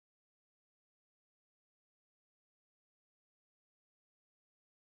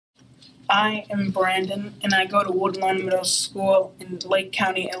I am Brandon, and I go to Woodlawn Middle School in Lake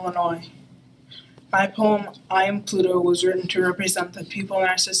County, Illinois. My poem, I Am Pluto, was written to represent the people in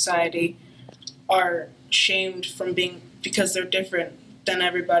our society are shamed from being because they're different than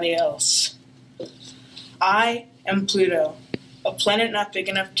everybody else. I am Pluto, a planet not big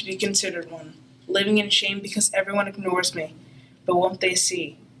enough to be considered one, living in shame because everyone ignores me. But won't they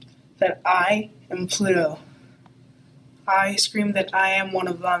see that I am Pluto? I scream that I am one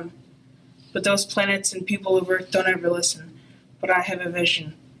of them. But those planets and people of Earth don't ever listen. But I have a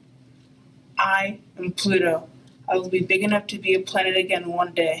vision. I am Pluto. I will be big enough to be a planet again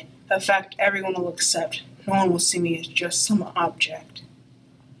one day. A fact everyone will accept. No one will see me as just some object.